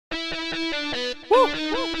Woo.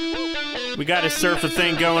 We got a surfer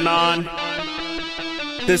thing going on.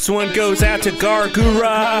 This one goes out to Gawr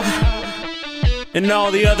Gura and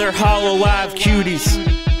all the other Hololive cuties.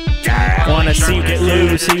 Wanna see you get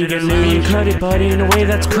loose, see you get loose. You cut it, buddy, in a way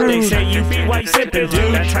that's crude. They say you be white sippin',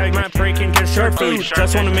 dude. That's how you might break and get short food.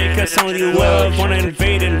 Just wanna make us only love. Wanna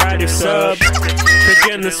invade and ride your sub.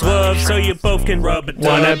 Begin this love so you both can rub it.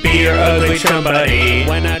 Wanna be your ugly chum buddy.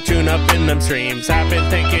 When I tune up in them streams, I've been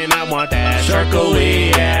thinking I want that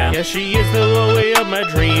Sharkily, yeah. Yeah, she is the lily of my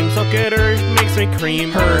dreams. Look at her, makes me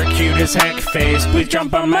cream. Her cute as heck face, please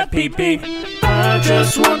jump on my pee-pee. I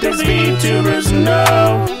just want these VTubers to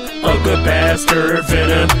know a good bastard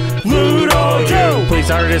finna loot all you.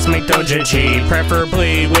 Please artists make doujinshi,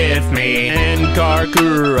 preferably with me and Gawr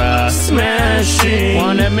Gura smashing.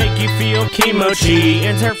 Wanna make you feel kimochi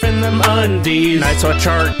and surfing them undies. Nice sweat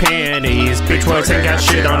shark panties, beach boys ain't got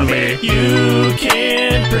shit on me. You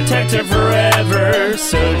can't protect her forever,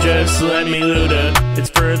 so just let me loot her,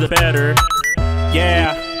 it's for the better.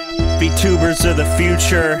 Yeah, VTubers are the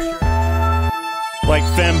future, like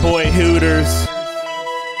femboy hooters.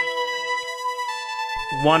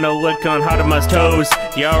 Wanna lick on Hadamas toes,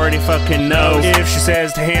 you already fucking know. If she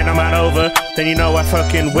says to hand them on over, then you know I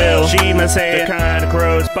fucking will. She must say they're kinda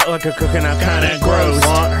gross, but like a coconut kinda gross.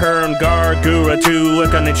 Want her and Gawr Gura to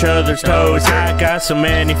lick on each other's toes. I got so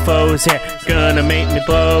many foes, yeah, it's gonna make me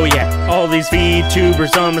blow, yeah. All these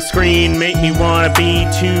VTubers on the screen make me wanna be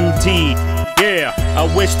 2T. Yeah,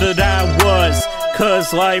 I wish that I was,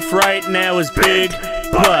 cause life right now is big.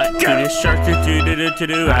 But cutest shark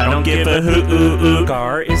I don't give a hoo.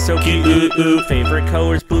 Gawr is so cute. Favorite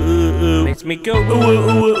color's blue. Makes me go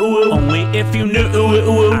ooh. Only if you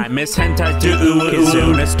knew. I miss hentai too.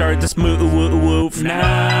 Kizuna start this move.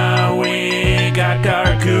 Now we got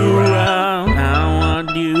Gawr Gura. I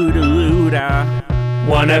want you to loot.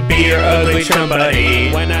 Wanna be your ugly chum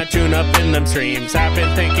buddy. When I tune up in them streams, I've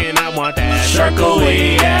been thinking I want that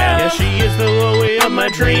Sharkily, yeah. Yeah, she is the lily of my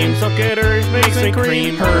dreams. Look at her, it makes me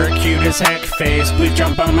cream. Her cute as heck face, please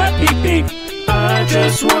jump on my pee-pee. I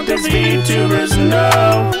just want these VTubers to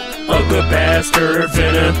know a good bastard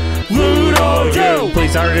finna loot all you.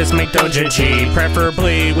 Please artists make doujinshi,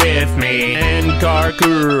 preferably with me and Gawr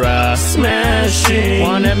Gura smashing.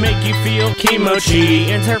 Wanna make you feel kimochi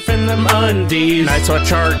and surfing them undies. Nice sweat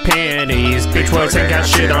shark panties, beach boys ain't got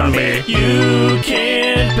shit on me. You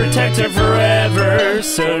can't protect her forever,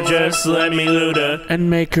 so just let me loot her and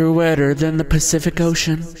make her wetter than the Pacific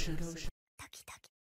Ocean.